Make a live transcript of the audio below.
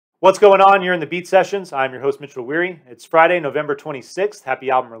What's going on? You're in the Beat Sessions. I'm your host, Mitchell Weary. It's Friday, November 26th. Happy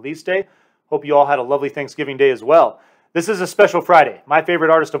album release day. Hope you all had a lovely Thanksgiving day as well. This is a special Friday. My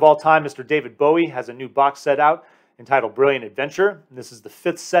favorite artist of all time, Mr. David Bowie, has a new box set out entitled Brilliant Adventure. This is the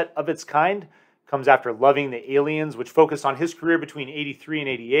fifth set of its kind. Comes after Loving the Aliens, which focused on his career between 83 and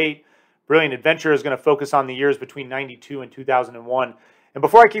 88. Brilliant Adventure is going to focus on the years between 92 and 2001. And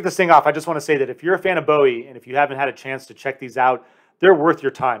before I kick this thing off, I just want to say that if you're a fan of Bowie and if you haven't had a chance to check these out, they're worth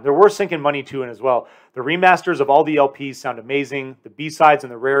your time. They're worth sinking money to as well. The remasters of all the LPs sound amazing. The B-sides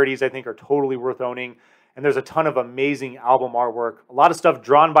and the rarities, I think, are totally worth owning. And there's a ton of amazing album artwork. A lot of stuff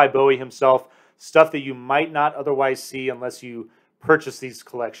drawn by Bowie himself, stuff that you might not otherwise see unless you purchase these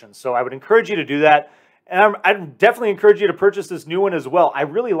collections. So I would encourage you to do that. And I'd definitely encourage you to purchase this new one as well. I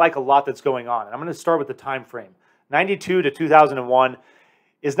really like a lot that's going on. And I'm going to start with the time frame. 92 to 2001.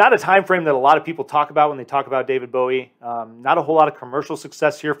 Is not a time frame that a lot of people talk about when they talk about David Bowie. Not a whole lot of commercial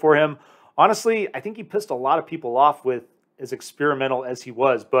success here for him. Honestly, I think he pissed a lot of people off with as experimental as he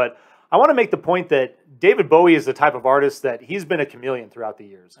was. But I want to make the point that David Bowie is the type of artist that he's been a chameleon throughout the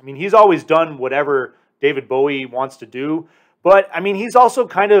years. I mean, he's always done whatever David Bowie wants to do. But, I mean, he's also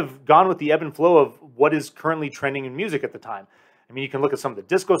kind of gone with the ebb and flow of what is currently trending in music at the time. I mean, you can look at some of the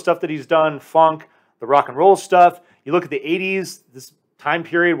disco stuff that he's done, funk, the rock and roll stuff. You look at the 80s, this time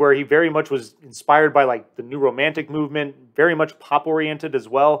period where he very much was inspired by like the new romantic movement, very much pop oriented as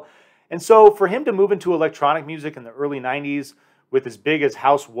well. And so for him to move into electronic music in the early 90s with as big as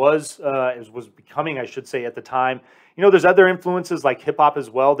house was becoming, I should say, at the time, you know, there's other influences like hip hop as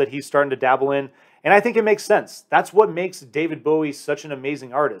well that he's starting to dabble in. And I think it makes sense. That's what makes David Bowie such an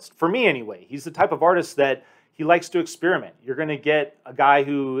amazing artist. For me anyway, he's the type of artist that he likes to experiment. You're going to get a guy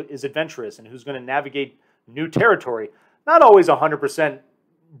who is adventurous and who's going to navigate new territory. Not always 100%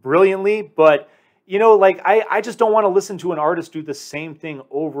 brilliantly, but, you know, like I just don't want to listen to an artist do the same thing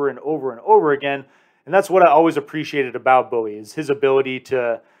over and over and over again. And that's what I always appreciated about Bowie, is his ability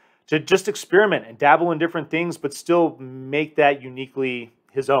to just experiment and dabble in different things, but still make that uniquely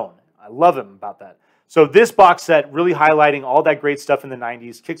his own. I love him about that. So this box set, really highlighting all that great stuff in the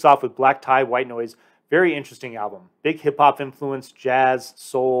 90s, kicks off with Black Tie, White Noise. Very interesting album. Big hip-hop influence, jazz,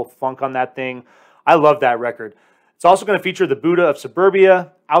 soul, funk on that thing. I love that record. It's also going to feature the Buddha of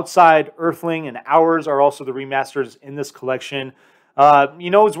Suburbia, Outside, Earthling, and Hours are also the remasters in this collection. You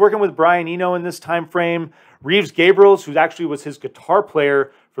know, he's working with Brian Eno in this time frame. Reeves Gabriels, who actually was his guitar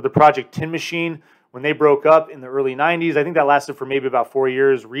player for the Project Tin Machine when they broke up in the early 90s. I think that lasted for maybe about 4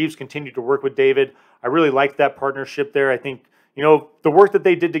 years. Reeves continued to work with David. I really liked that partnership there. I think, you know, the work that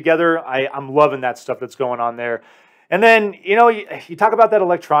they did together, I'm loving that stuff that's going on there. And then, you know, you talk about that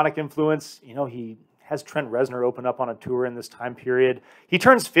electronic influence. You know, he has Trent Reznor open up on a tour in this time period. He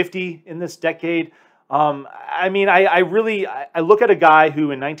turns 50 in this decade. I mean, I look at a guy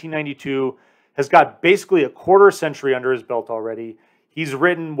who in 1992 has got basically a quarter century under his belt already. He's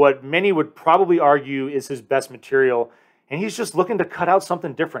written what many would probably argue is his best material, and he's just looking to cut out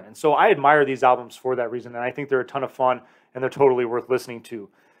something different. And so I admire these albums for that reason, and I think they're a ton of fun, and they're totally worth listening to.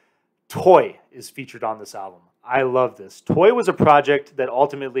 Toy is featured on this album. I love this. Toy was a project that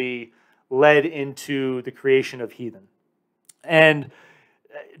ultimately led into the creation of Heathen. And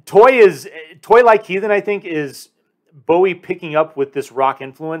Toy like Heathen, I think, is Bowie picking up with this rock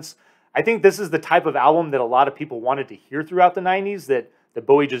influence. I think this is the type of album that a lot of people wanted to hear throughout the 90s that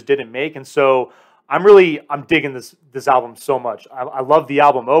Bowie just didn't make. And so I'm digging this album so much. I love the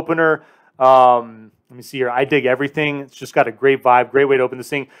album opener. Let me see here. I dig everything. It's just got a great vibe, great way to open this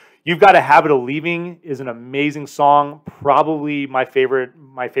thing. You've Got a Habit of Leaving is an amazing song, probably my favorite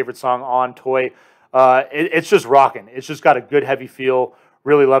song on Toy. It's just rocking. It's just got a good heavy feel.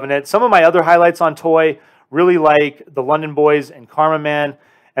 Really loving it. Some of my other highlights on Toy, really like The London Boys and Karma Man,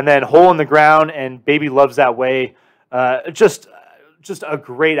 and then Hole in the Ground and Baby Loves That Way. Just a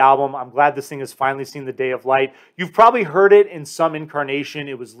great album. I'm glad this thing has finally seen the day of light. You've probably heard it in some incarnation.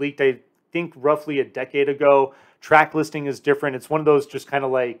 It was leaked, I think, roughly a decade ago. Track listing is different. It's one of those just kind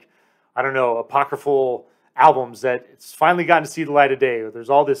of like, I don't know, apocryphal albums that it's finally gotten to see the light of day. There's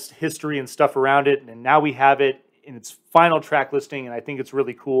all this history and stuff around it, and now we have it in its final track listing, and I think it's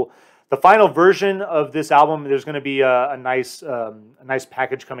really cool. The final version of this album, there's going to be a nice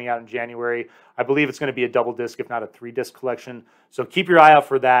package coming out in January. I believe it's going to be a double disc, if not a 3-disc collection. So keep your eye out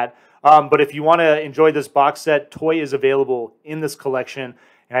for that. But if you want to enjoy this box set, Toy is available in this collection,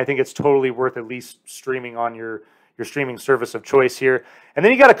 and I think it's totally worth at least streaming on your streaming service of choice here. And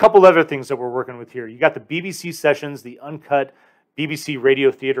then you got a couple other things that we're working with here. You got the BBC Sessions, the uncut BBC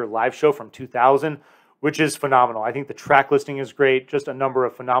Radio Theatre live show from 2000, which is phenomenal. I think the track listing is great, just a number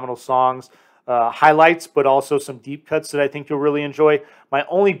of phenomenal songs. highlights, but also some deep cuts that I think you'll really enjoy. My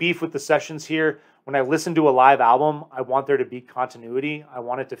only beef with the sessions here, when I listen to a live album, I want there to be continuity. I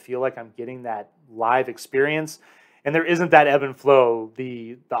want it to feel like I'm getting that live experience. And there isn't that ebb and flow.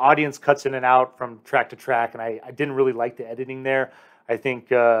 The audience cuts in and out from track to track, and I didn't really like the editing there. I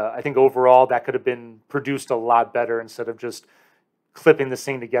think overall that could have been produced a lot better instead of just clipping this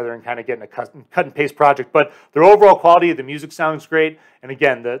thing together and kind of getting a cut and paste project. But the overall quality of the music sounds great. And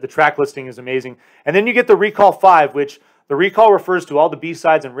again, the track listing is amazing. And then you get the Recall 5, which the Recall refers to all the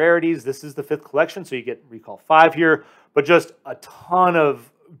B-sides and rarities. This is the 5th collection, so you get Recall 5 here. But just a ton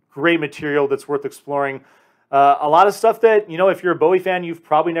of great material that's worth exploring. A lot of stuff that, you know, if you're a Bowie fan, you've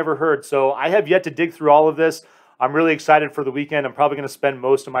probably never heard. So I have yet to dig through all of this. I'm really excited for the weekend. I'm probably going to spend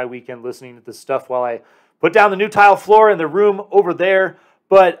most of my weekend listening to this stuff while I put down the new tile floor in the room over there.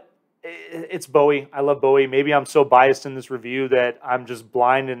 But it's Bowie. I love Bowie. Maybe I'm so biased in this review that I'm just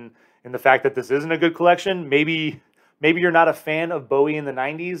blind in the fact that this isn't a good collection. Maybe you're not a fan of Bowie in the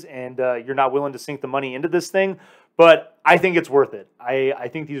 90s and you're not willing to sink the money into this thing. But I think it's worth it. I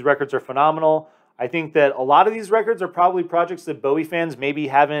think these records are phenomenal. I think that a lot of these records are probably projects that Bowie fans maybe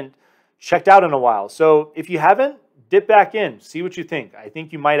haven't checked out in a while. So if you haven't, dip back in, see what you think. I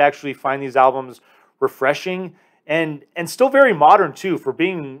think you might actually find these albums refreshing and still very modern too. For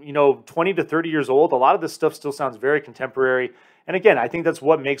being, you know, 20 to 30 years old, a lot of this stuff still sounds very contemporary. And again, I think that's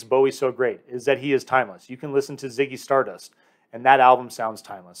what makes Bowie so great, is that he is timeless. You can listen to Ziggy Stardust and that album sounds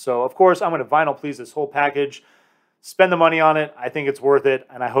timeless. So of course, I'm going to vinyl please this whole package. Spend the money on it. I think it's worth it,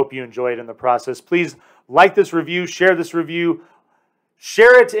 and I hope you enjoy it in the process. Please like this review, share this review,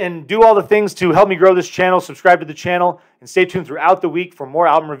 share it, and do all the things to help me grow this channel. Subscribe to the channel, and stay tuned throughout the week for more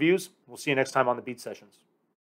album reviews. We'll see you next time on the Beat Sessions.